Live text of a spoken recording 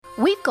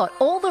We've got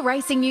all the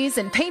racing news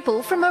and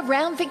people from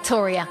around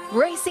Victoria,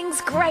 racing's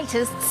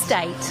greatest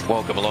state.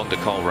 Welcome along to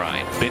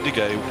Coleraine,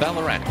 Bendigo,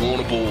 Ballarat,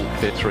 Warrnambool,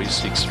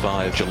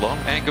 Bet365, Geelong.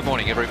 And good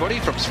morning, everybody,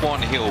 from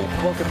Swan Hill.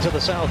 Welcome to the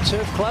Sale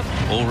Turf Club.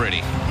 All ready.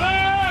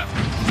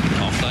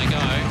 Off they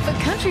go.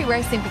 For Country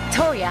Racing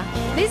Victoria,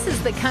 this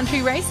is the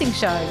Country Racing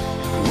Show.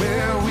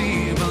 Where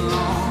we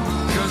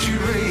belong, country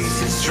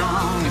racing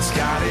strong, it's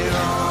got it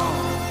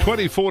all.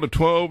 24 to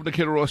 12,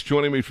 Nikita Ross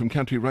joining me from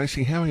Country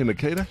Racing. How are you,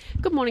 Nikita?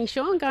 Good morning,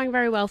 Sean. Going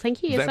very well,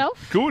 thank you.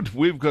 Yourself? Good.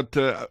 We've got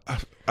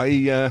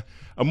a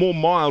more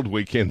mild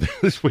weekend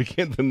this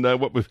weekend than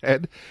what we've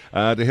had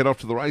to head off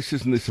to the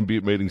races, and there's some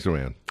Butte meetings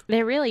around.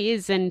 There really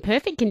is, and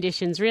perfect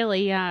conditions,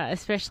 really,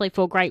 especially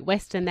for Great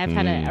Western. They've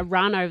had a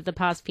run over the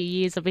past few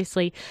years.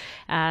 Obviously,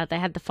 they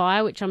had the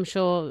fire, which I'm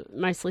sure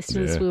most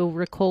listeners will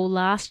recall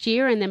last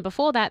year, and then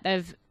before that,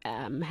 they've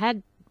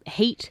had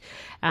heat,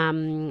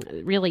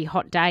 really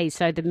hot days.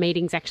 So the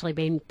meeting's actually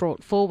been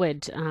brought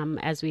forward,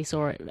 as we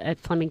saw at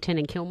Flemington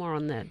and Kilmore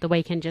on the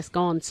weekend just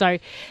gone. So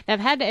they've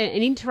had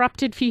an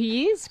interrupted few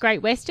years,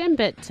 Great Western,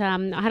 but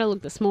I had a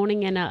look this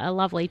morning and a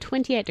lovely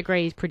 28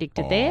 degrees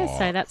predicted there.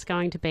 So that's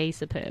going to be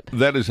superb.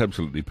 That is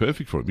absolutely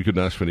perfect for it. You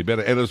couldn't ask for any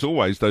better. And as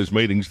always, those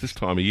meetings this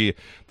time of year,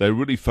 they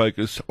really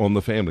focus on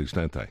the families,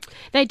 don't they?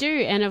 They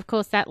do. And of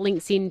course, that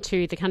links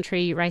into the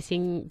Country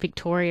Racing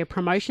Victoria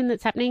promotion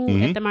that's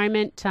happening at the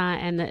moment,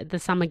 and the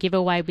summer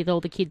giveaway with all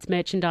the kids'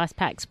 merchandise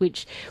packs,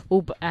 which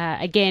will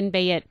again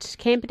be at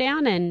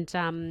Camperdown and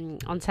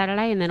on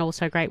Saturday, and then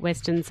also Great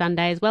Western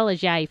Sunday, as well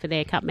as Yea for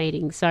their cup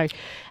meeting. So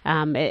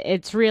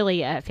it's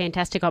really a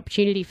fantastic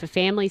opportunity for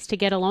families to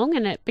get along,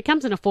 and it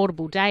becomes an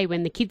affordable day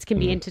when the kids can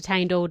be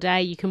entertained all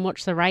day. You can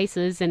watch the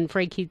races and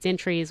free kids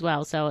entry as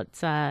well. So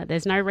it's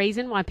there's no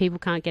reason why people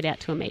can't get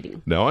out to a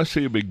meeting. Now, I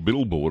see a big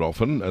billboard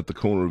often at the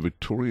corner of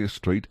Victoria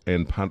Street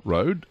and Punt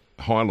Road,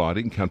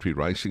 highlighting Country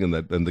Racing and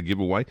the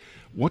giveaway.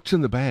 What's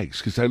in the bags?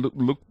 Because they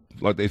look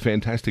like they're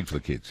fantastic for the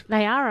kids.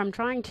 They are. I'm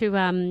trying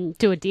to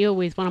do a deal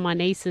with one of my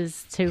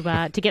nieces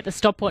to get the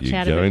stopwatch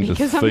out of it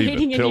because I'm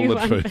needing a new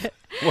one.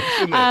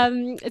 What's in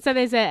there? So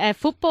there's a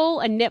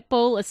football, a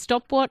netball, a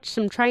stopwatch,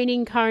 some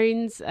training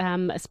cones,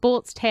 a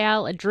sports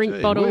towel, a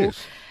drink bottle.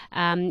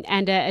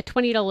 And a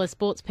 $20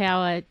 Sports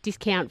Power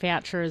discount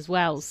voucher as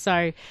well.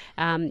 So,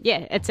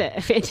 it's a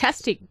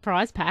fantastic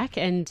prize pack,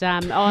 and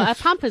a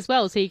pump as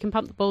well, so you can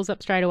pump the balls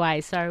up straight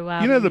away. So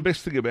you know the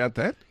best thing about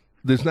that?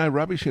 There's no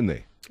rubbish in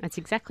there. That's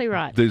exactly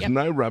right. There's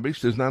no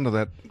rubbish. There's none of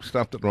that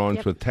stuff that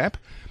rhymes with tap.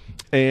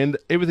 And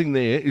everything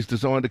there is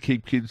designed to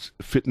keep kids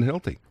fit and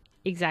healthy.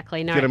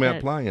 Exactly. No, get them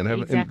out playing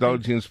and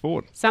indulge in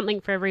sport.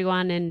 Something for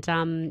everyone, and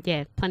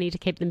plenty to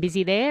keep them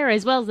busy there,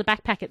 as well as the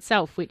backpack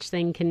itself, which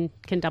then can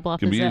double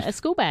up as a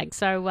school bag.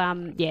 So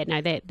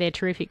they're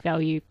terrific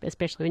value,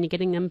 especially when you're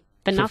getting them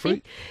for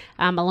nothing,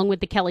 along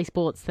with the Kelly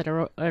Sports that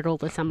are at all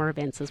the summer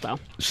events as well.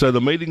 So the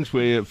meetings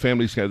where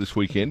families go this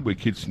weekend, where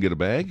kids can get a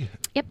bag?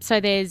 Yep, so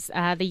there's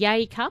the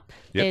Yea Cup,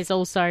 there's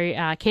also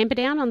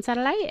Camperdown on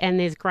Saturday, and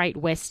there's Great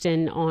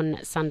Western on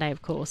Sunday,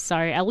 of course. So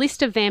a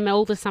list of them,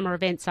 all the summer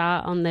events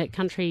are on the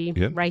Country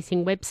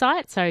Racing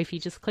website. So if you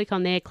just click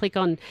on there, click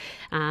on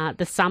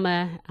the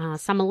summer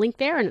link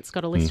there, and it's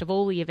got a list of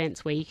all the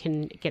events where you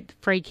can get the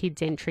free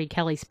kids entry,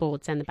 Kelly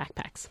Sports, and the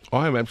backpacks.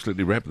 I am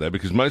absolutely wrapped with that,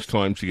 because most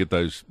times you get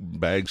those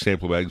bags,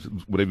 sample bags,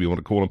 whatever you want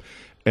to call them,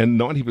 and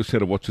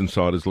 90% of what's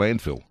inside is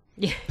landfill.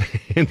 Yeah.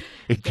 And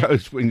it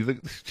goes when you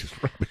think, this is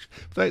just rubbish.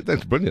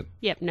 That's brilliant.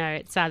 Yep, no,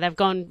 it's they've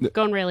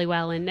gone really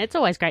well, and it's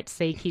always great to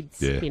see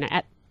kids,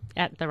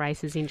 at the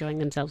races enjoying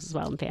themselves as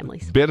well, and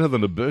families. Better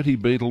than a Bertie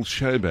Beetle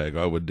show bag,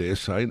 I would dare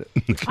say.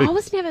 I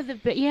was never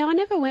I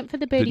never went for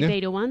the Bertie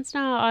Beetle ones.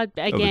 No,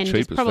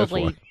 just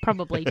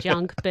probably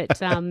junk.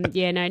 But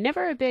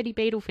never a Bertie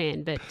Beetle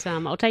fan. But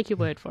I'll take your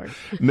word for it.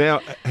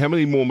 Now, how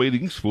many more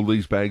meetings will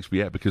these bags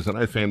be at? Because I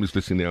know families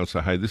listening now and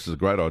say, "Hey, this is a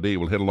great idea.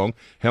 We'll head along."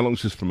 How long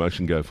does this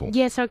promotion go for?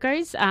 Yeah, so it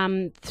goes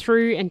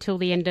through until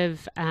the end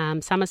of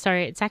summer. So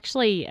it's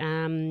actually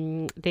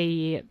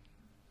the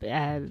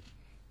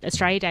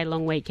Australia Day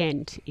long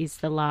weekend is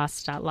the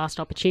last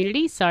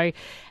opportunity. So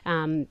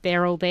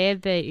they're all there.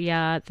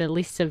 The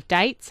lists of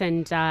dates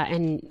and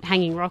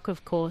Hanging Rock,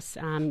 of course.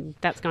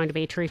 That's going to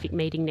be a terrific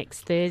meeting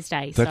next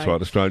Thursday. That's right,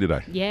 Australia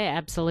Day. Yeah,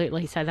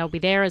 absolutely. So they'll be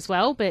there as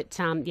well. But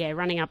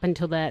running up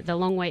until the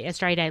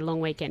Australia Day long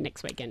weekend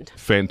next weekend.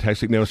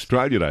 Fantastic. Now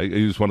Australia Day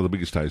is one of the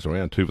biggest days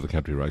around too for the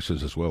country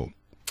races as well.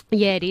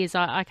 Yeah, it is.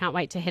 I can't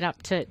wait to head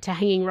up to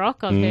Hanging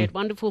Rock. I've heard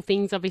wonderful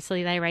things.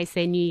 Obviously, they race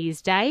their New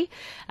Year's Day,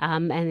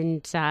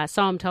 and so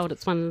I'm told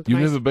it's one of the You've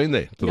never been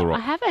there to the Rock?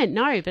 I haven't,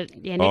 no. But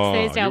next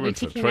Thursday I'll be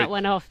ticking that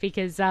one off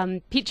because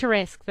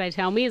picturesque, they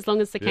tell me, as long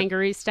as the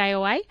kangaroos stay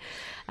away.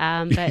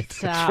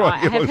 But right. I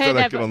have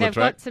heard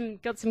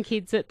they've got some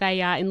kids that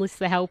they enlist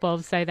the help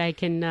of, so they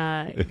can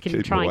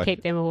try and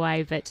keep them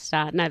away. But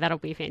no, that'll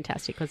be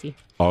fantastic, Aussie.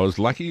 I was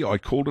lucky. I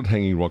called at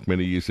Hanging Rock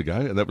many years ago,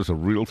 and that was a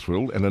real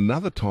thrill. And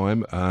another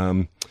time,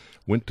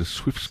 went to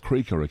Swifts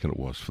Creek, I reckon it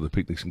was, for the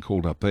picnics, and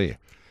called up there.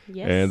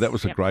 Yes. And that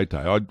was a great day.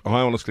 I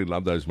honestly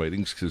love those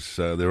meetings because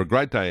they're a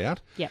great day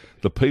out. Yep.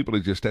 The people are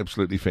just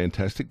absolutely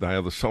fantastic. They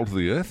are the salt of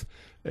the earth.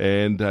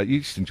 And you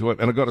just enjoy it.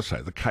 And I've got to say,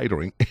 the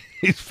catering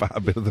is far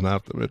better than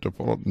after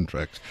Metropolitan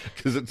Tracks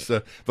because it's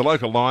the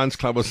local Lions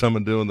Club or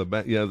someone doing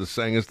the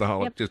singers, the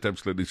whole, just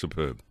absolutely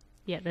superb.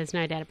 Yeah, there's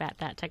no doubt about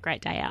that. It's a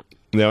great day out.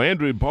 Now,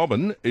 Andrew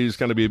Bobbin is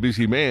going to be a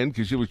busy man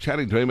because you were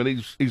chatting to him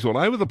and he's all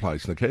over the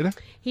place, Nikita.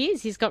 He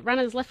is. He's got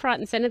runners left, right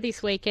and centre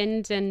this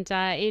weekend, and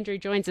Andrew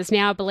joins us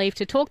now, I believe,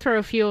 to talk through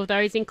a few of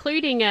those,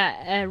 including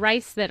a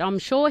race that I'm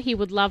sure he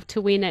would love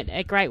to win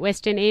at Great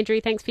Western. Andrew,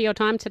 thanks for your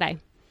time today.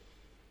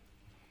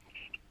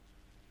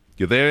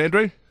 You there,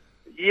 Andrew?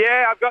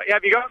 Yeah, I've got you.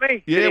 Have you got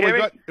me? Yeah,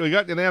 we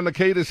got you now.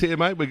 Nikita's here,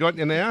 mate. We got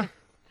you now.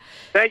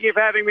 Thank you for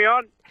having me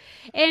on.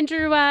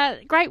 Andrew,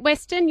 Great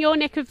Western, your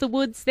neck of the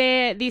woods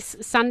there this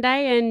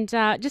Sunday, and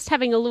just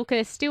having a look,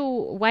 there's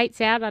still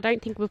weights out. I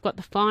don't think we've got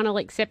the final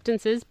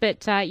acceptances,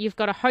 but you've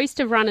got a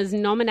host of runners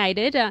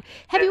nominated.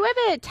 Have you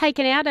ever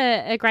taken out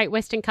a Great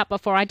Western Cup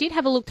before? I did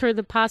have a look through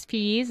the past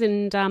few years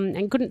and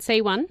couldn't see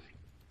one.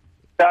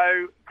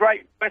 So,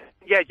 Great Western,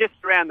 just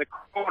around the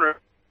corner.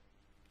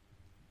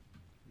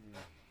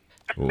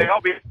 We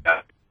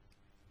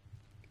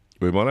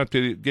might have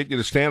to get you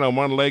to stand on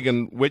one leg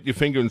and wet your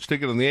finger and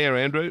stick it in the air,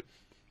 Andrew.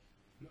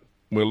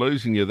 We're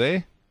losing you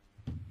there.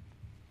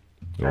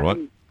 All right.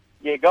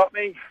 You got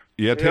me?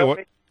 Yeah, tell you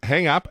what,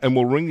 hang up and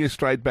we'll ring you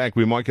straight back.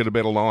 We might get a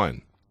better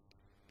line.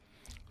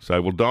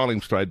 So we'll dial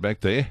him straight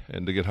back there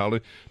and to get hold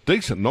of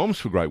decent noms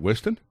for Great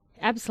Western.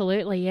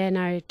 Absolutely, yeah,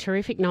 no,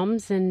 terrific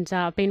noms and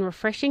been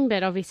refreshing,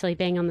 but obviously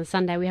being on the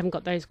Sunday, we haven't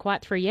got those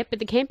quite through yet. But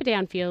the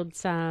Camperdown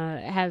fields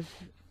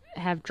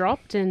have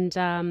dropped, and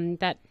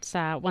that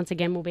once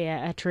again will be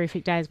a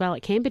terrific day as well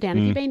at Camperdown.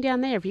 Have you been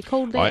down there? Have you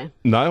called there?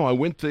 No, I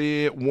went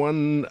there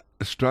one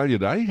Australia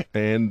Day,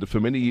 and for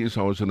many years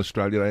I was an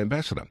Australia Day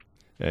ambassador.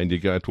 And you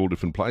go to all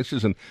different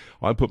places, and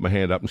I put my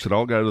hand up and said,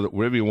 I'll go to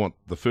wherever you want,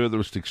 the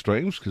furthest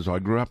extremes, because I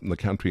grew up in the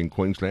country in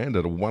Queensland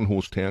at a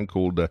one-horse town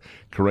called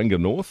Karenga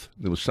North.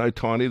 It was so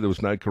tiny, there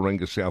was no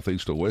Karenga South,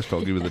 East or West,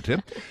 I'll give you the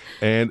tip.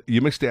 And you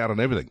missed out on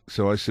everything.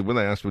 So I said, when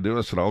they asked me to do it,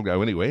 I said, I'll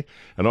go anywhere.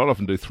 And I'd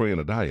often do 3 in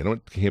a day. And I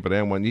went to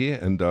Camperdown one year,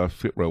 and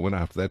Fitzroy went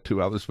after that,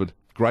 2 others, but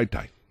great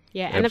day.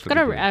 Yeah, and I've got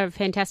a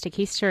fantastic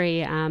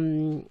history.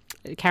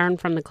 Karen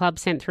from the club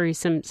sent through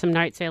some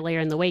notes earlier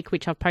in the week,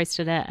 which I've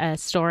posted a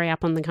story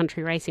up on the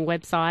Country Racing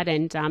website,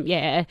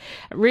 and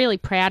really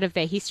proud of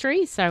their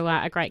history. So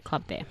a great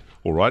club there.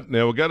 All right,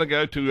 now we're going to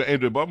go to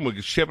Andrew Bobbin. We've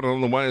got Shepard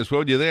on the way as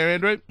well. You there,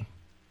 Andrew?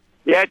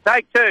 Yeah,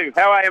 take 2.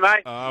 How are you,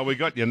 mate? We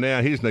got you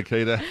now. Here's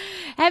Nikita.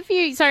 Have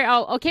you? So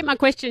I'll keep my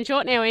question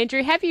short now,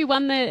 Andrew. Have you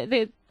won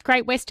the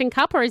Great Western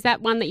Cup, or is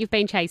that one that you've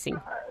been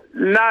chasing?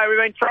 No, we've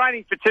been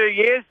training for 2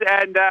 years,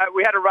 and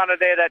we had a runner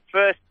there that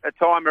first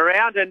time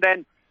around, and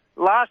then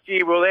last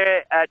year we were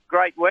there at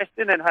Great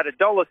Western and had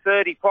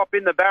 $1.30 pop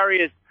in the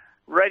barriers,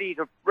 ready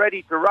to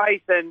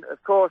race, and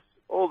of course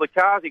all the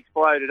cars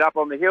exploded up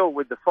on the hill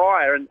with the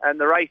fire, and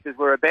the races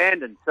were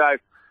abandoned. So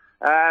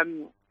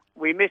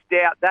we missed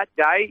out that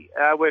day.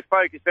 We're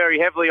focused very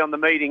heavily on the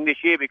meeting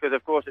this year because,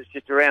 of course, it's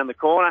just around the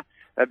corner,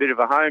 a bit of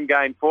a home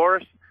game for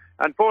us.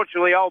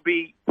 Unfortunately, I'll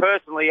be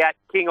personally at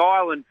King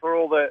Island for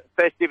all the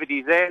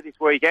festivities there this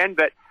weekend,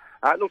 but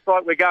it looks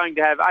like we're going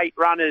to have 8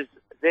 runners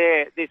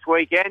there this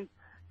weekend.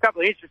 A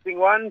couple of interesting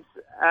ones.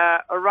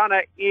 A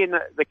runner in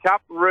the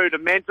Cup,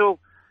 Rudimental.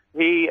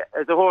 He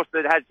is a horse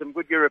that had some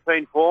good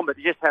European form, but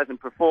just hasn't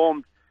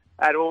performed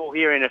at all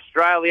here in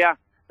Australia.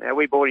 Now,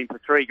 we bought him for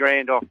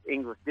 $3,000 off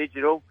English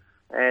Digital,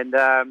 and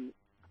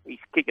he's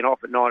kicking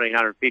off at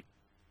 1,950.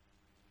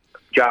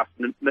 Just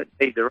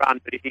needs a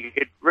run, but if he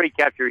could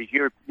recapture his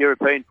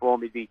European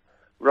form, he'd be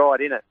right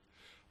in it.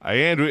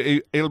 Hey,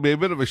 Andrew, it'll be a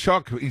bit of a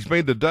shock. He's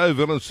been to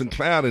Deauville and St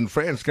Cloud in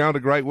France, going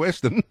to Great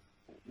Western.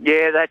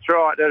 Yeah, that's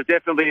right. There's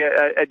definitely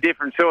a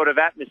different sort of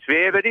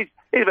atmosphere, but he's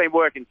been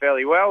working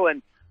fairly well,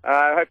 and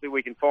hopefully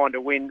we can find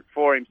a win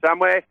for him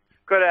somewhere.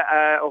 Got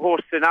a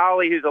horse,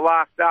 Sonali, who's a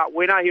last start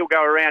winner. He'll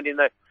go around in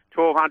the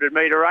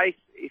 1,200-metre race.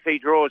 If he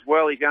draws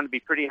well, he's going to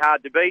be pretty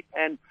hard to beat.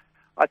 And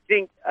I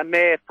think a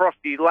mare,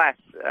 Frosty Lass,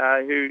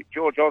 who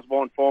George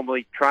Osborne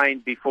formerly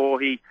trained before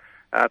he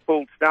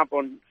pulled stumps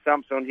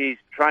on his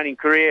training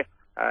career,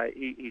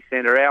 he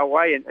sent her our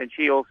way, and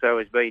she also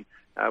has been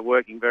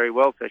working very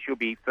well, so she'll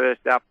be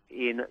first up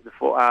in the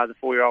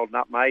 4-year-old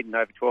Nut Maiden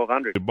over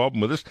 1,200. Bobbin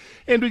with us.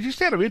 Andrew,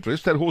 just out of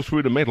interest, that horse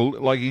Rudimental,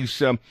 like his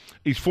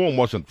form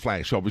wasn't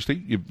flash,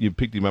 obviously. You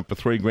picked him up for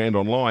 $3,000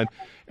 online,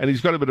 and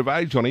he's got a bit of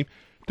age on him.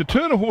 To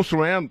turn a horse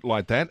around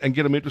like that and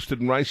get him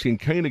interested in racing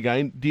keen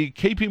again, do you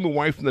keep him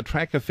away from the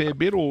track a fair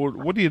bit, or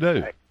what do you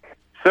do?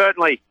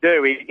 Certainly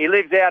do. He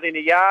lives out in a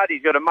yard.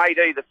 He's got a mate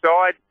either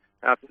side.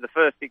 For the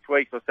first 6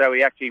 weeks or so,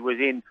 he actually was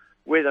in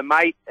with a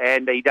mate,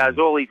 and he does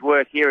all his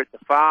work here at the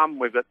farm.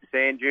 We've got the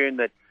sand dune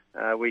that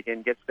we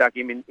can get stuck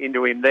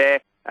into him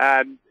there.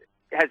 Has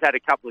had a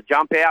couple of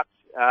jump outs,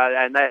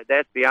 and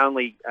that's the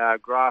only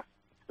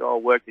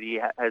grass-style work that he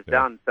has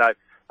done. So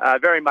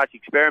very much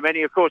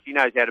experimenting. Of course, he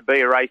knows how to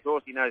be a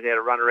racehorse. He knows how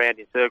to run around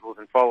in circles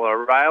and follow a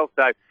rail.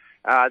 So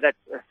that's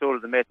sort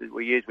of the method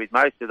we use with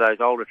most of those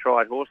older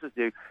tried horses.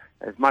 Do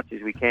as much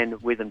as we can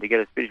with them to get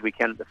as fit as we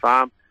can at the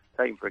farm,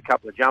 take them for a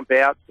couple of jump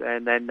outs,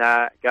 and then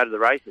go to the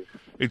races.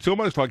 It's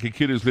almost like a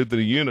kid who's lived in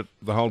a unit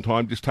the whole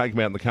time. Just take him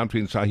out in the country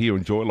and say, here,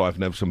 enjoy life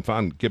and have some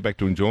fun. Get back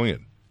to enjoying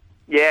it.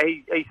 Yeah,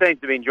 he seems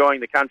to be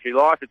enjoying the country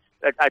life.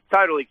 It's a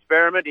total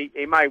experiment.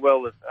 He may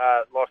well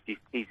have lost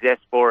his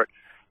zest for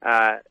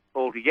it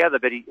altogether,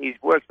 but his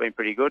work's been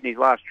pretty good. And his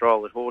last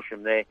trial at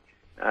Horsham there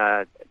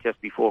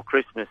just before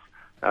Christmas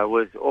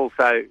was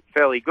also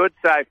fairly good.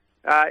 So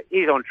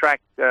he's on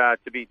track to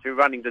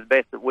running to the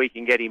best that we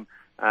can get him.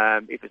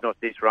 If it's not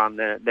this run,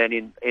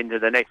 then into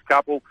the next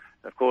couple.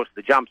 Of course,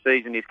 the jump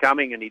season is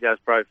coming, and he does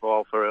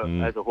profile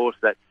as a horse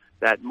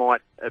that might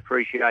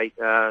appreciate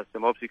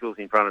some obstacles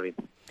in front of him.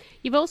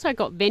 You've also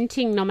got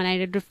Venting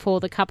nominated for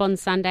the Cup on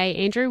Sunday.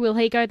 Andrew, will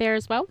he go there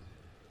as well?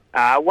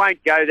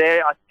 Won't go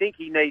there. I think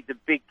he needs a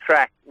big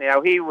track.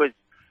 Now, he was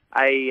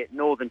a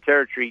Northern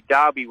Territory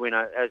Derby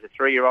winner as a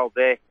 3-year-old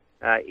there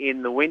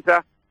in the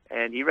winter,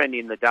 and he ran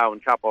in the Darwin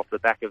Cup off the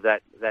back of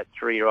that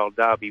 3-year-old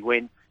Derby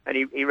win, and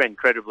he ran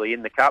credibly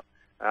in the Cup.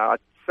 I'd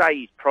say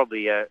he's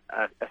probably a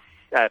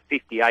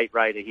 58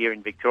 rater here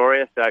in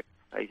Victoria, so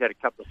he's had a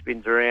couple of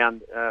spins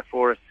around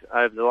for us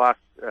over the last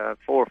 4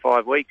 or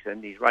 5 weeks,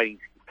 and his rating's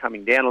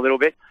coming down a little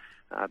bit.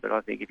 But I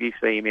think if you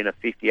see him in a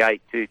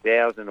 58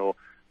 2000 or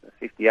a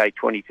 58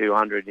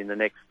 2200 in the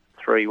next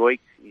 3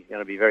 weeks, he's going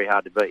to be very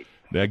hard to beat.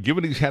 Now,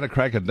 given he's had a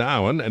crack at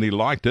Darwin and he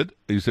liked it,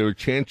 is there a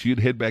chance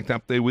you'd head back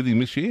up there with him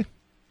this year?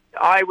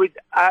 I would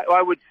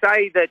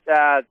say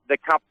that the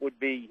Cup would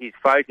be his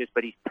focus,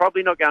 but he's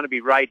probably not going to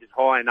be rated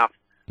high enough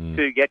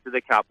to get to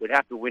the Cup. We'd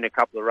have to win a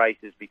couple of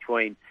races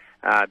between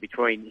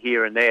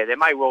here and there. There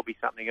may well be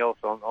something else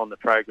on the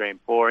program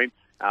for him,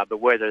 but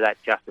whether that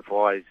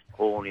justifies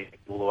hauling him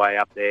all the way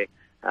up there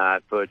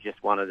for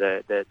just one of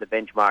the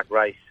benchmark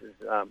races,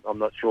 I'm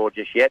not sure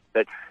just yet.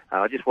 But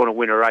I just want to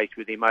win a race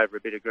with him over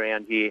a bit of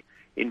ground here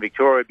in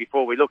Victoria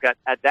before we look at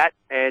that.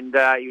 And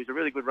he was a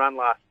really good run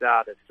last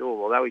start at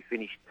Stawell. Although he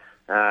finished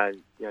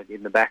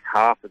in the back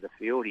half of the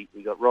field,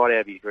 he got right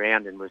out of his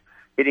ground and was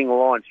hitting the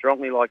line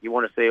strongly, like you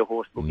want to see a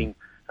horse looking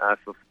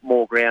for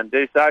more ground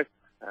do so.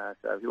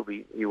 So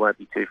he won't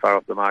be too far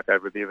off the mark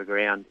over a bit of a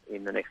ground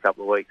in the next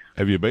couple of weeks.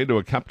 Have you been to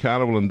a Cup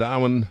Carnival in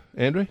Darwin,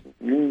 Andrew?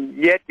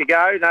 Yet to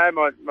go. No,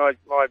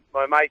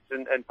 my mates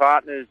and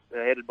partners,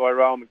 headed by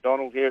Rowan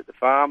McDonald here at the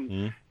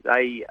farm,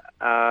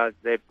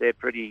 they're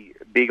pretty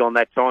big on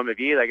that time of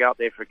year. They go up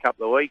there for a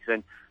couple of weeks,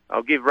 and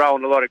I'll give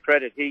Rowan a lot of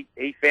credit.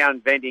 He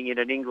found Venting in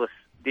an English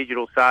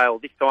digital sale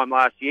this time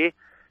last year,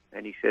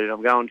 and he said,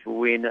 I'm going to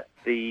win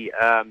the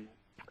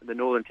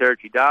Northern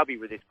Territory Derby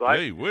with this bloke.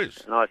 Gee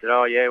whiz. And I said,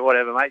 oh, yeah,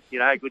 whatever, mate.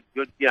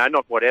 Good.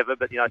 Not whatever,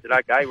 but, I said,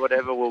 okay,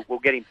 whatever, we'll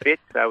get him fit.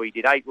 So we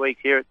did 8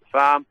 weeks here at the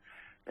farm,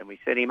 and we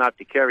sent him up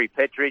to Kerry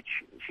Petrich.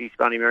 She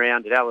spun him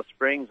around at Alice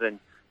Springs, and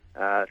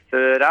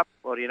third up,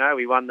 what do you know,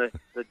 we won the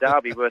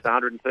Derby worth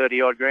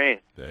 130-odd grand.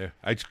 There.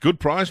 It's good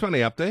prize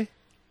money up there.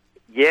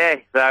 Yeah,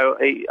 so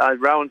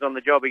Rowan's on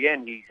the job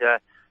again.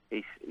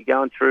 He's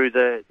going through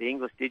the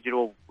English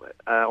digital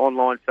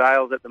online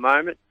sales at the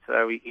moment.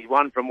 So he's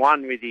 1 from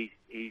 1 with his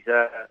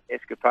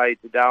escapade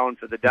to Darwin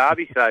for the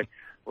Derby. So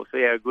we'll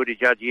see how good a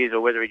judge he is or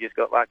whether he just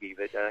got lucky.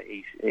 But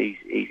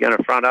he's going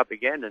to front up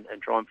again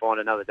and try and find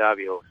another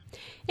Derby horse.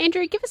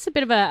 Andrew, give us a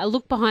bit of a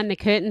look behind the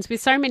curtains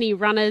with so many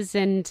runners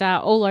and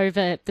all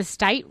over the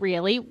state,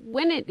 really.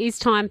 When it is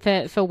time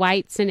for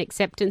weights and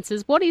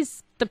acceptances, what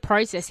is the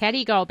process? How do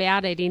you go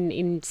about it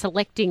in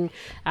selecting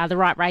the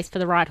right race for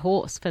the right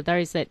horse for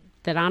those that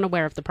aren't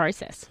aware of the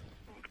process?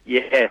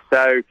 Yeah,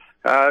 so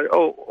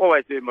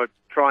always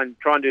try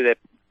and do their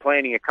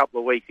planning a couple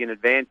of weeks in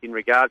advance in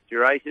regards to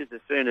races.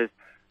 As soon as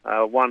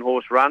one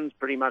horse runs,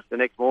 pretty much the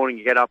next morning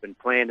you get up and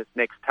plan its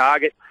next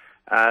target.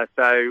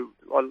 So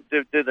I'll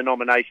do the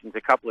nominations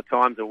a couple of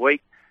times a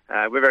week.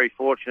 We're very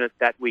fortunate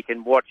that we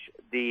can watch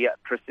the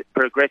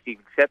progressive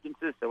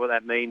acceptances. So what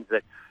that means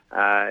that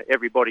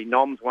everybody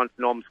noms. Once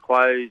noms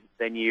close,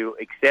 then you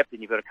accept,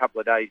 and you've got a couple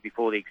of days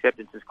before the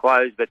acceptances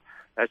close. But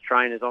as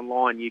trainers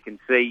online, you can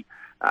see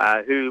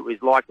who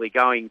is likely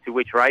going to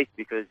which race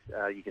because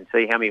you can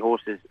see how many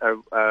horses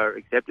are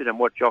accepted and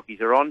what jockeys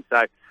are on.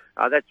 So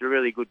that's a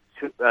really good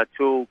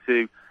tool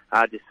to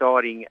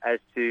deciding as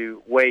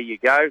to where you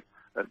go.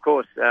 Of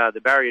course,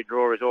 the barrier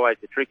draw is always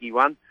the tricky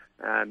one.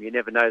 You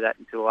never know that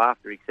until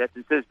after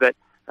acceptances. But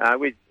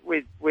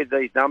with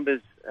these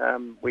numbers,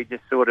 we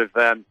just sort of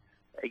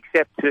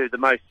accept to the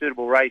most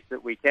suitable race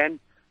that we can.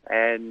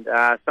 And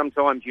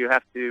sometimes you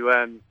have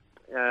to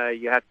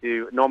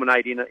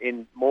nominate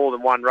in more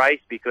than one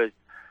race because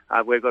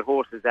we've got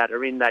horses that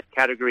are in that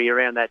category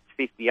around that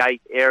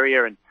 58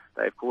 area, and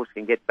they of course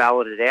can get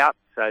balloted out.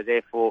 So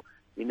therefore,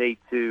 you need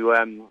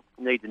to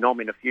nom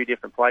in a few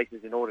different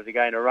places in order to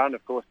gain a run.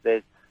 Of course,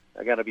 there's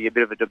going to be a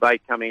bit of a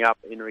debate coming up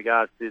in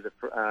regards to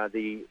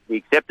the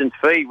acceptance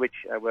fee,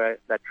 which where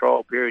that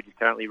trial period is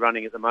currently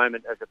running at the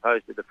moment, as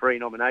opposed to the free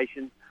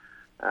nomination.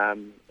 I,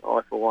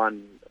 for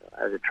one,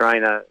 as a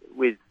trainer,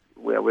 we've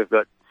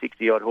got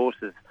 60 odd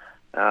horses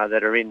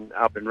that are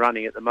up and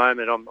running at the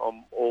moment.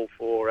 I'm all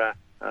for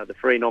the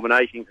free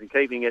nominations and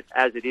keeping it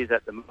as it is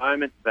at the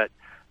moment, but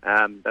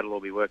that'll all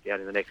be worked out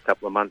in the next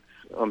couple of months,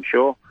 I'm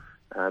sure.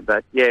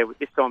 But yeah,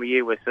 this time of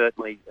year we're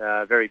certainly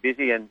very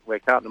busy, and we're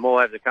carting them all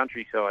over the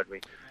countryside.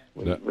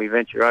 We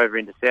venture over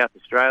into South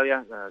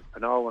Australia,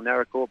 Penola,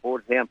 Narracoorte,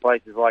 Bordertown,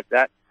 places like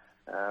that.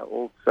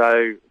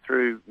 Also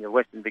through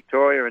Western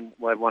Victoria, and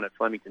we'll have one at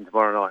Flemington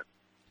tomorrow night.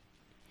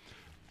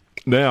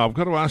 Now, I've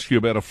got to ask you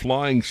about a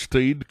flying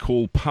steed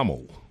called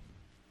Pummel.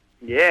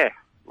 Yeah,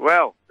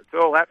 well, it's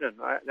all happening.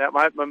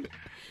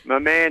 My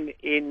man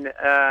in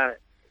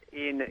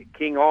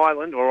King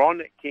Island, or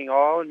on King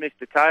Island,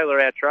 Mr. Taylor,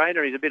 our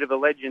trainer, he's a bit of a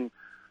legend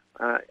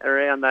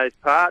around those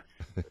parts.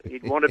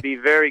 He'd want to be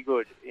very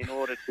good in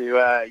order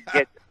to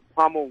get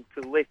Pummel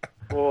to lift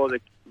for the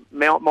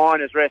Mount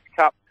Miners Rest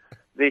Cup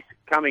this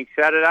coming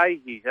Saturday.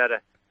 He's had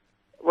a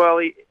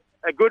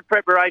good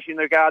preparation in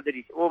the regard that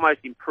he's almost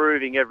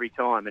improving every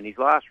time, and his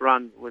last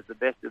run was the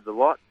best of the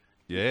lot.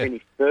 Yeah. He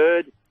finished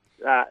third.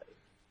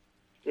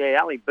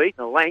 Only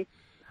beaten a length.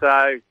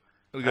 So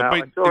he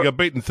got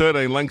beaten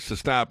 13 lengths to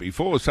start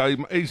before, so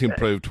he's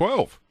improved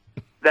 12.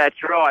 That's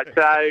right.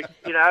 So,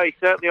 he's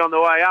certainly on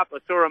the way up. I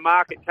saw a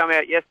market come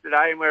out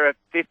yesterday, and we're a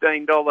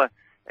 $15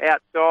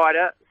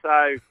 outsider.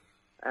 So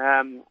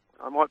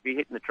I might be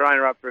hitting the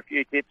trainer up for a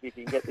few tips if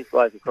you can get this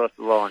bloke across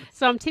the line.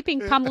 So I'm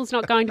tipping Pummel's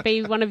not going to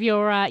be one of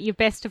your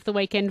best of the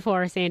weekend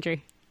for us, Andrew.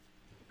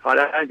 I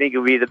don't think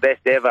he'll be the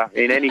best ever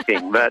in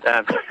anything, but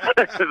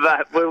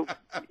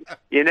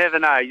you never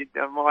know.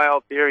 My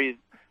old theory is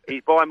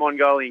he's by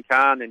Mongolian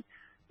Khan, and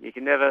you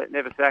can never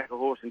sack a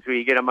horse until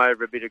you get him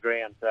over a bit of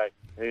ground. So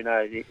who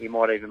knows? He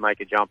might even make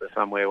a jumper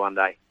somewhere one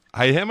day.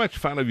 Hey, how much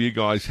fun have you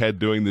guys had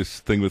doing this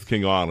thing with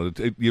King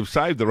Island? You've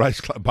saved the race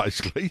club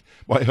basically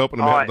by helping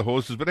them out with the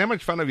horses, but how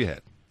much fun have you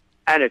had?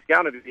 And it's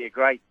going to be a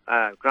great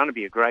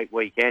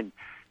weekend.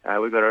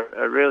 We've got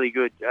a really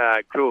good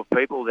crew of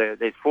people.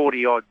 There's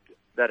 40 odd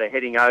that are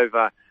heading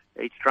over.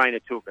 Each trainer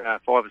took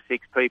 5 or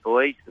 6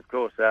 people each. Of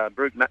course,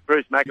 Bruce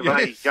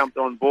McAvaney's jumped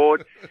on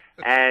board,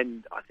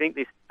 and I think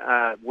this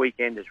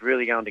weekend is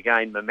really going to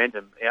gain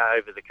momentum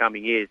over the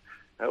coming years.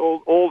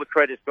 All the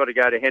credit's got to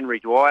go to Henry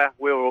Dwyer.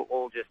 We were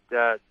all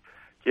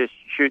just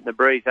shooting the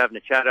breeze, having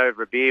a chat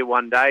over a beer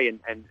one day,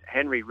 and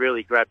Henry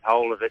really grabbed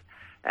hold of it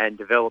and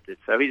developed it.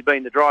 So he's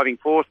been the driving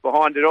force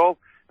behind it all.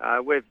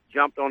 We've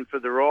jumped on for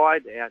the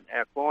ride.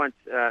 Our clients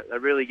are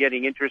really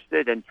getting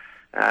interested, and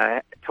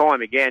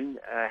time again,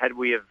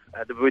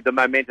 with the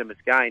momentum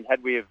it's gained,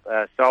 had we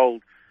have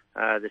sold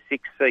the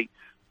 6 seats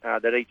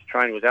that each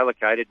trainer was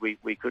allocated,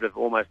 we could have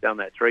almost done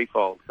that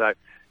threefold. So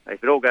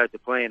if it all goes to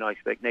plan, I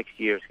expect next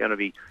year it's going to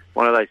be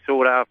one of those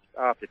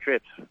sought-after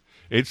trips.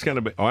 It's going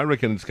to be. I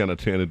reckon it's going to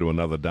turn into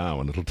another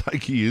Darwin. It'll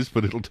take years,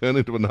 but it'll turn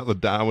into another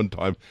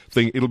Darwin-type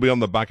thing. It'll be on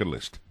the bucket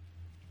list.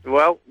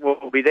 Well,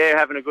 we'll be there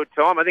having a good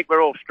time. I think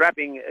we're all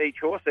strapping each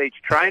horse, each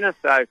trainer,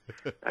 so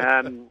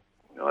I don't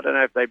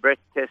know if they breath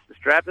test the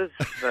strappers,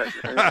 but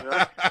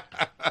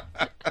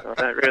I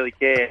don't really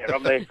care.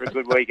 I'm there for a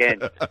good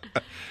weekend.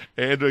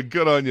 Andrew,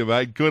 good on you,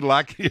 mate. Good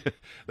luck.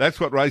 That's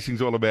what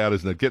racing's all about,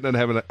 isn't it? Getting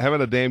and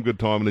having a damn good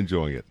time and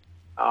enjoying it.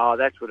 Oh,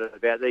 that's what it's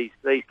about,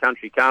 these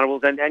country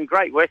carnivals. And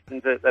Great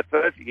Western's a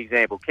perfect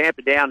example.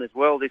 Camperdown as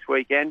well this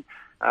weekend.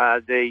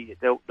 The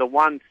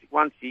once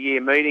a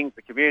year meetings,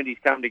 the communities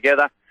come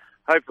together.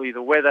 Hopefully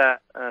the weather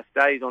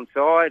stays on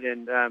side,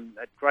 and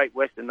at Great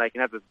Western they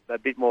can have a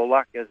bit more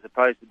luck as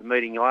opposed to the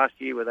meeting last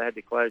year where they had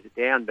to close it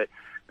down. But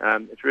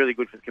it's really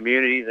good for the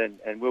communities,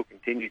 and we'll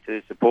continue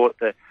to support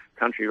the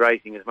country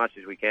racing as much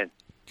as we can.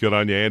 Good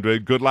on you, Andrew.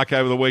 Good luck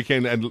over the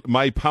weekend, and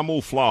may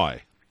Pummel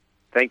fly.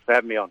 Thanks for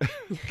having me on.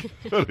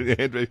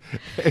 Andrew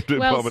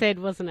well Pommett. said,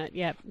 wasn't it?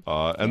 Yep.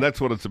 And that's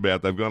what it's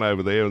about. They've gone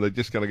over there and they're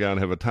just going to go and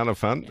have a ton of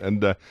fun.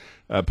 And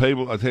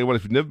people, I tell you what,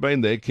 if you've never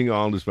been there, King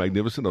Island is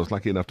magnificent. I was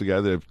lucky enough to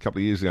go there a couple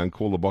of years ago and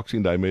call the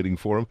Boxing Day meeting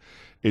for them.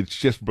 It's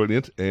just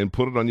brilliant, and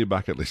put it on your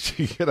bucket list.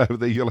 You get over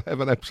there, you'll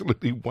have an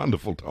absolutely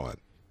wonderful time.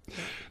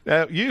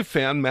 Now, you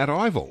found Matt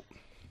Ivel.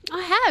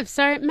 I have.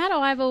 So Matt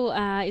Ivel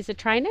is a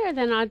trainer, and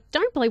then I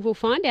don't believe we'll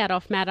find out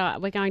off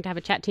Matt. We're going to have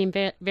a chat to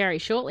him very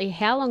shortly,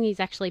 how long he's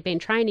actually been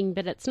training,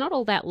 but it's not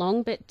all that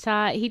long.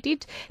 But he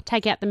did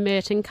take out the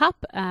Merton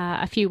Cup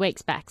a few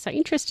weeks back. So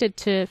interested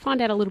to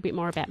find out a little bit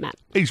more about Matt.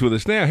 He's with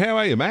us now. How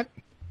are you, Matt?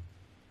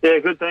 Yeah,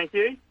 good, thank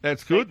you.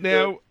 That's good.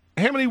 Now,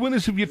 how many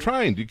winners have you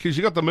trained? Because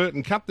you got the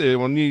Merton Cup there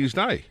on New Year's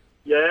Day.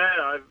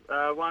 Yeah,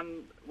 I've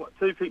won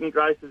 2 picnic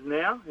races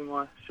now in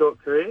my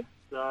short career.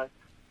 So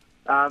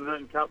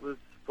Merton Cup was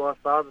by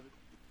far the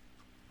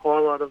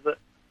highlight of it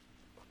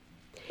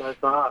so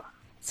far.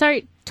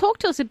 So talk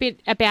to us a bit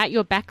about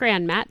your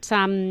background, Matt.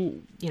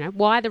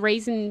 Why the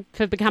reason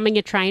for becoming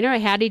a trainer?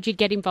 How did you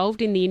get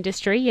involved in the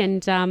industry,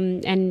 and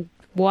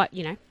why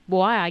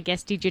I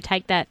guess did you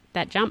take that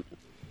jump?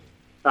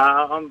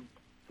 I'm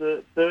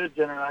the 3rd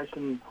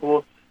generation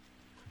horse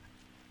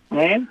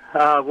man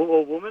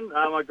or woman.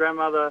 My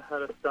grandmother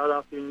had a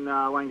start-up in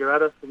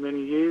Wangaratta for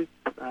many years,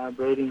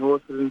 breeding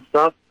horses and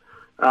stuff.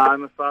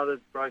 My father's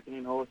broken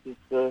in horses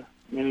for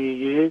many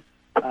years,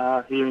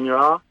 here in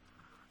Yarra.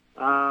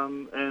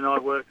 And I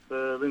worked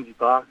for Lindsay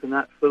Park and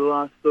that for the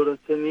last sort of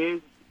 10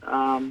 years,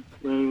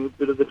 doing a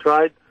bit of the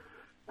trade.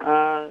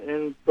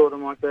 And thought I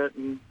might go out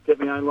and get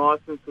my own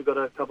licence. We've got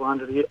a couple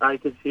hundred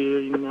acres here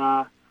in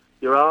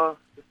Yarra,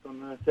 just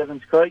on the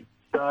Sevens Creek.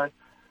 So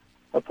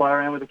I play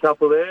around with a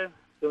couple there,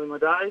 filling my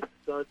days.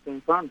 So it's been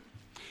fun.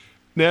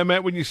 Now,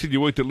 Matt, when you said you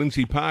worked at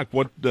Lindsay Park,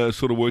 what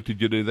sort of work did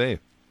you do there?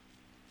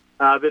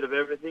 A bit of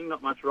everything,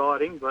 not much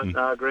riding, but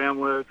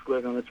groundworks,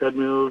 work on the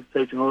treadmills,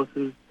 teaching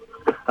horses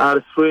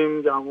to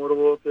swim, go on water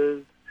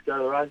walkers, go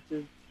to the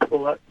races,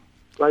 all that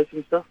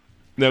racing stuff.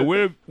 Now,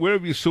 where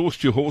have you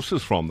sourced your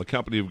horses from, the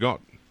company you've got?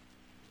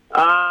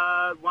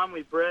 One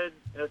we bred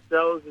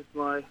ourselves is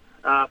my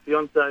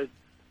fiance's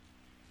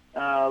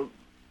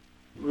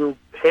little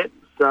pet,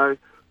 so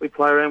we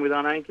play around with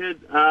unanchored.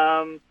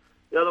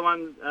 The other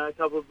one a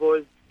couple of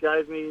boys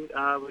gave me,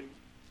 we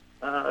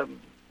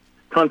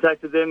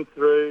contacted them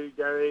through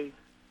Gary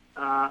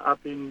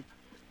up in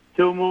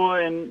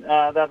Tilmore, and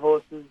that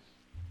horse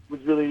was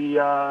really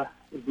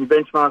is my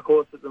benchmark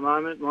horse at the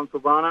moment,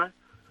 Montalbano.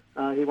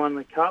 He won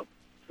the Cup.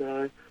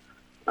 So,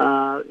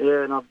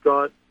 and I've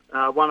got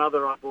one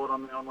other I bought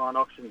on the online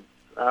auctions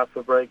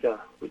for Breaker,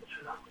 which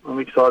I'm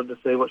excited to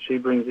see what she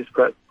brings this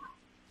prep.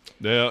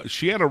 Now,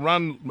 she had a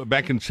run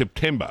back in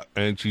September,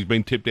 and she's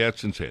been tipped out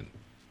since then.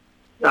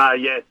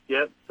 Yes,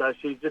 yep. So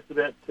she's just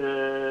about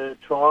to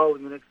trial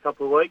in the next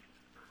couple of weeks,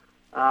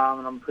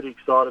 and I'm pretty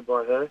excited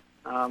by her.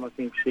 I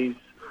think she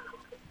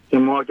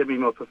might get me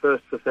my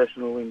first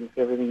professional win if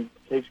everything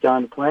keeps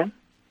going to plan.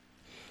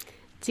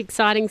 It's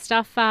exciting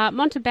stuff.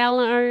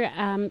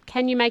 Montebello,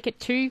 can you make it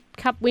 2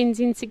 Cup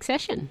wins in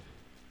succession?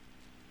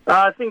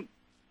 I think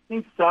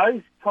so.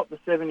 He's topped the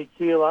 70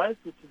 kilos,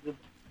 which is a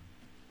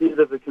bit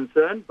of a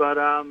concern, but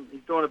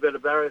he's drawn a better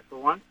barrier for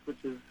once, which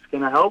is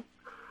going to help.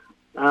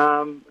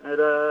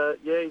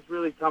 He's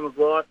really come of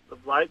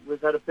late.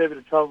 We've had a fair bit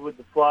of trouble with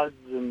the floods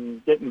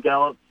and getting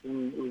gallops,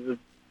 and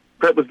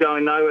prep was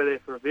going nowhere there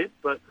for a bit,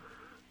 but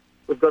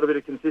we've got a bit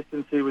of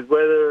consistency with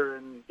weather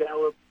and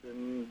gallops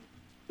and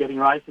getting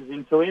races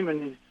into him,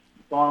 and he's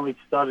finally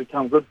started to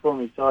come good for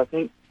me. So I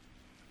think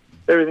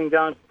everything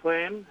going to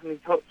plan, and he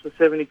tops the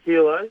 70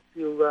 kilos.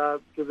 He'll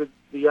give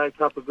the A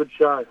Cup a good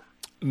show.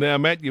 Now,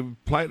 Matt,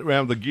 you've played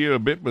around the gear a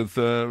bit with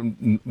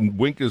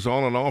winkers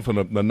on and off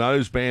and the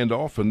nose band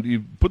off, and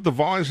you put the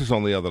visors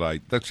on the other day.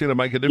 That seemed to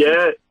make a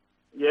difference?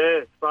 Yeah,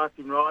 it sparked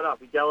him right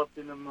up. He galloped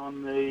in them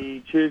on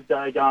the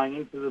Tuesday going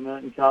into the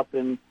Merton Cup,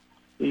 and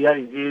he had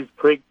his ears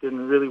pricked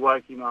and really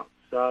woke him up.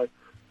 So,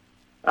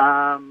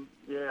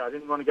 I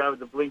didn't want to go with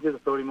the blinkers. I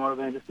thought he might have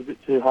been just a bit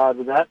too hard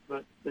with that,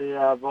 but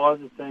the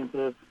visors seemed to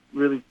have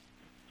really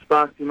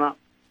sparked him up.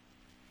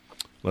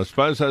 Well, I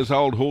suppose those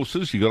old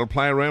horses, you've got to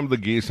play around with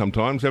the gear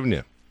sometimes, haven't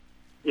you?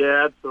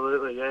 Yeah,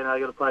 absolutely. Yeah, no,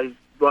 you got to play.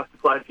 Likes to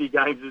play a few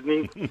games, doesn't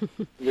he?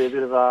 Be a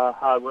bit of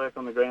hard work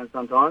on the ground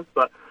sometimes,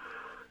 but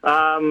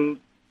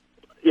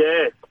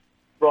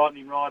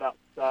brightening right up.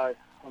 So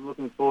I'm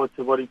looking forward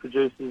to what he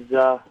produces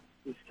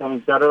this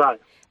coming Saturday.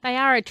 They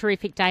are a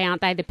terrific day,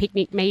 aren't they? The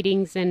picnic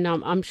meetings, and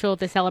I'm sure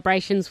the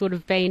celebrations would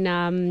have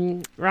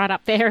been right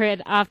up there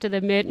after the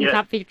Merton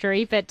Cup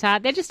victory. But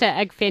they're just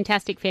a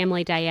fantastic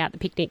family day out, the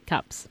picnic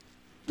cups.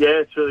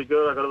 Yeah, it's really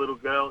good. I've got a little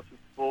girl, she's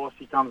 4,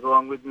 she comes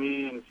along with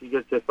me and she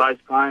gets her face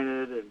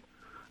painted.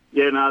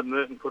 And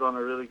Merton put on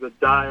a really good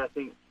day. I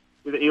think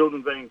with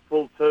Eildon being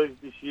full too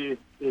this year,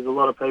 there's a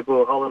lot of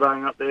people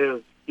holidaying up there. It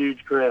was a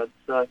huge crowd.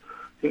 So I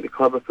think the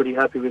club are pretty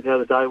happy with how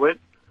the day went.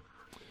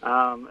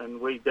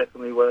 And we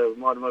definitely were.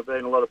 Might have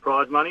been a lot of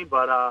prize money,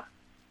 but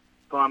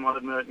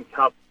time-honoured Merton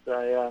Cup,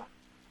 a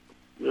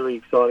really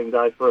exciting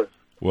day for us.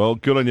 Well,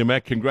 good on you,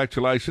 Matt.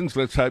 Congratulations.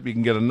 Let's hope you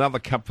can get another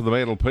cup for the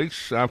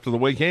mantelpiece after the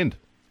weekend.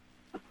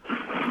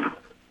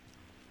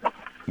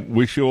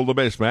 Wish you all the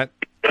best, Matt.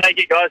 Thank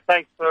you, guys.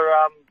 Thanks for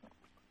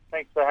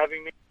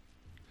having me.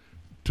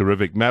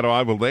 Terrific. Matt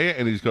Ivel there,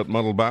 and he's got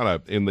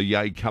Montalbano in the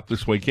Yay Cup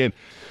this weekend.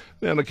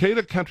 Now,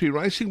 Nikita, country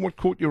racing, what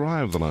caught your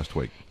eye over the last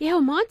week? Yeah,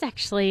 well, mine's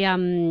actually,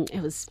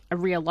 it was a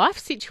real-life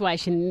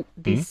situation,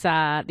 this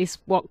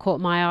what caught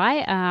my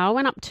eye. I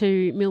went up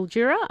to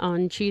Mildura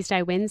on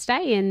Tuesday,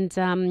 Wednesday,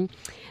 and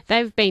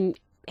they've been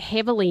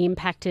heavily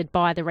impacted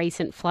by the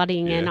recent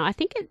flooding, and I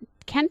think it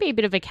can be a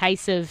bit of a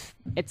case of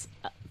it's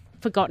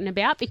forgotten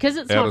about because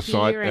it's out not of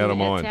sight, here out of and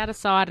mind. It's out of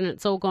sight and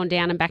it's all gone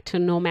down and back to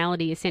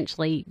normality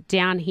essentially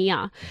down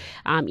here,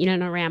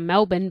 and around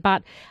Melbourne.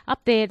 But up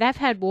there, they've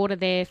had water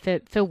there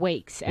for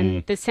weeks,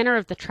 and the centre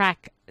of the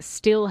track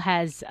still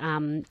has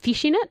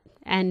fish in it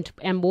and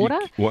water.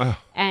 Wow.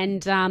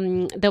 And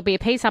there'll be a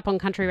piece up on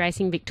Country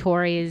Racing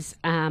Victoria's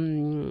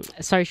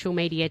social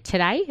media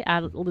today,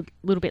 a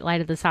little bit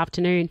later this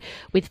afternoon,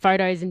 with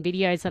photos and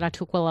videos that I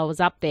took while I was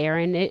up there.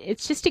 And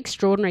it's just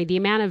extraordinary, the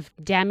amount of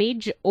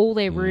damage. All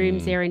their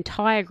rooms, their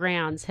entire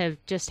grounds have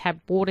just had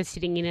water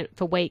sitting in it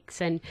for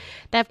weeks. And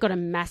they've got a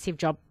massive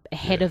job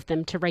ahead of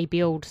them to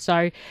rebuild.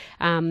 So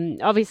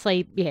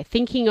obviously,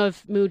 thinking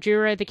of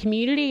Mildura, the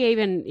community,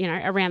 even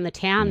around the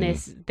town,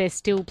 there's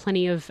still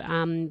plenty of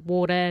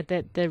water.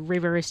 That the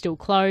river is still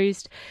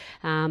closed,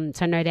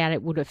 so no doubt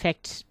it would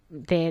affect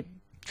their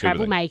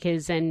travel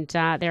makers, and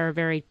they're a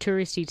very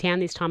touristy town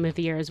this time of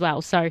the year as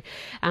well. So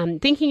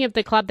thinking of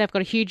the club, they've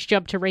got a huge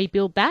job to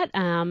rebuild that.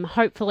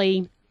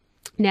 Hopefully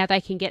now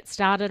they can get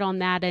started on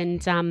that,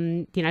 and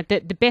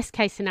the best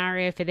case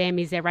scenario for them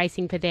is they're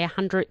racing for their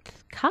 100th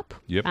Cup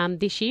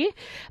this year,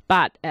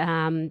 but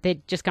they're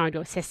just going to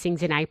assess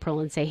things in April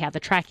and see how the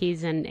track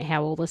is and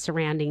how all the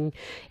surrounding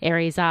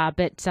areas are.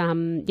 But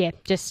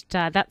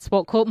that's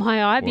what caught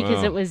my eye,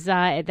 because it was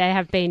they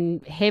have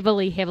been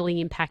heavily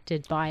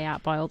impacted by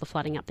all the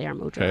flooding up there in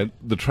Mildura. And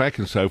the track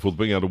and so forth,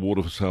 being out of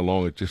water for so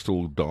long, it just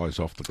all dies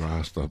off the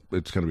grass.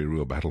 It's going to be a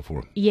real battle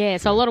for them. Yeah,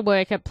 so a lot of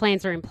work,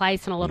 plans are in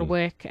place, and a lot of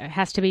work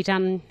has to be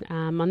done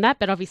on that.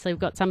 But obviously, we've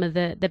got some of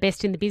the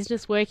best in the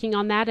business working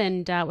on that,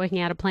 and working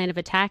out a plan of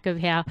attack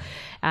of how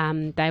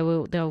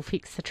they'll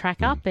fix the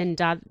track up. And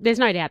there's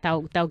no doubt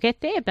they'll get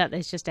there, but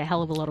there's just a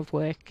hell of a lot of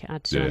work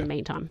to do in the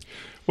meantime.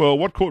 Well,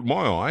 what caught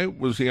my eye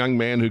was the young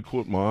man who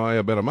caught my eye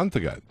about a month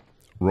ago,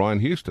 Ryan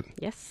Houston.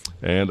 Yes.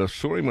 And I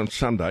saw him on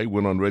Sunday,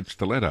 went on Red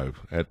Stiletto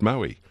at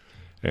Moe.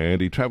 And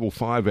he travelled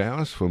 5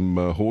 hours from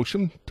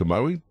Horsham to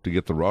Moe to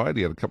get the ride.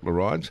 He had a couple of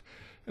rides.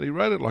 And he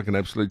rode it like an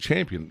absolute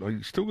champion.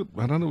 He's still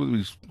I don't know whether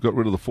he's got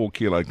rid of the 4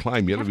 kilo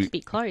claim yet. Have to be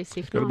close,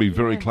 if got to be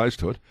very close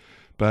to it.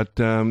 But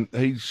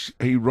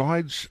he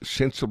rides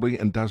sensibly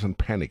and doesn't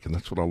panic, and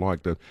that's what I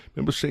liked. I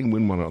remember seeing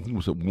win one, I think it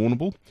was at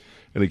Warrnambool,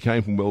 and he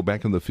came from well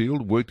back in the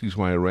field, worked his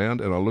way around,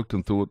 and I looked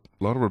and thought,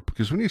 a lot of it,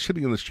 because when you're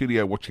sitting in the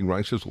studio watching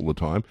races all the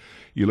time,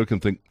 you look and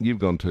think, you've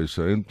gone too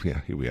soon.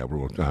 Yeah, here we are,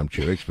 we're all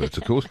armchair experts,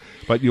 of course.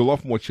 But you'll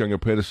often watch young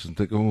apprentices and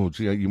think, oh,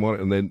 gee, you might,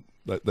 and then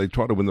they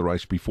try to win the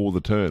race before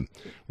the turn,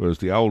 whereas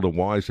the older,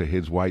 wiser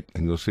heads wait,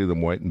 and you'll see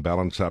them wait and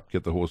balance up,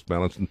 get the horse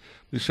balanced, and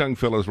this young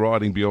fella's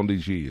riding beyond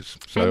his years.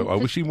 So I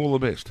wish him all the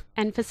best.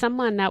 And for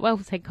someone, well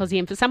said, Cosy,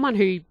 and for someone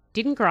who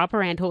didn't grow up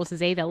around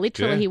horses either,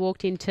 literally he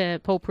walked into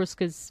Paul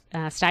Pruska's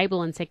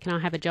stable and said, can I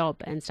have a job,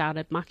 and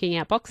started mucking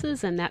out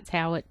boxes, and that's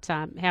how it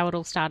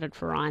all started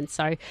for Ryan.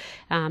 So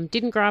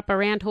didn't grow up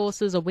around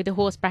horses or with a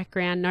horse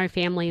background, no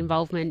family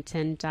involvement,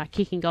 and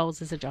kicking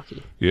goals as a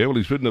jockey. Yeah, well,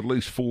 he's ridden at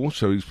least 4,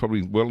 so he's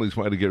probably well on his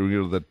way to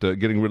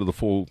getting rid of the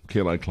 4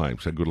 kilo claim,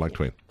 so good luck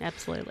to him.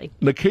 Absolutely.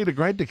 Nikita,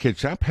 great to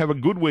catch up. Have a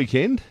good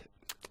weekend.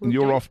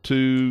 You're off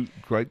to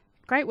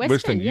Great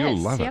Western, yes. You'll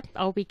love it.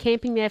 I'll be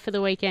camping there for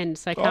the weekend,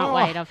 so can't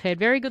wait. I've heard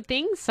very good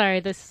things, so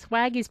the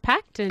swag is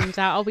packed, and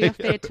I'll be off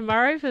there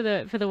tomorrow for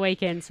the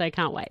weekend, so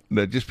can't wait.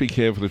 Now, just be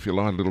careful if you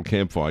light a little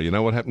campfire. You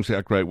know what happens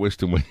out Great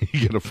Western when you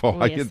get a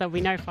fire? Yes, there'll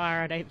be no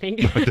fire, I don't think.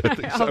 No, I don't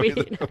think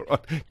so. All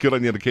right. Good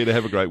on you, Nikita.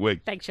 Have a great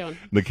week. Thanks, Sean.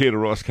 Nikita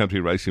Ross, Country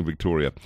Racing Victoria.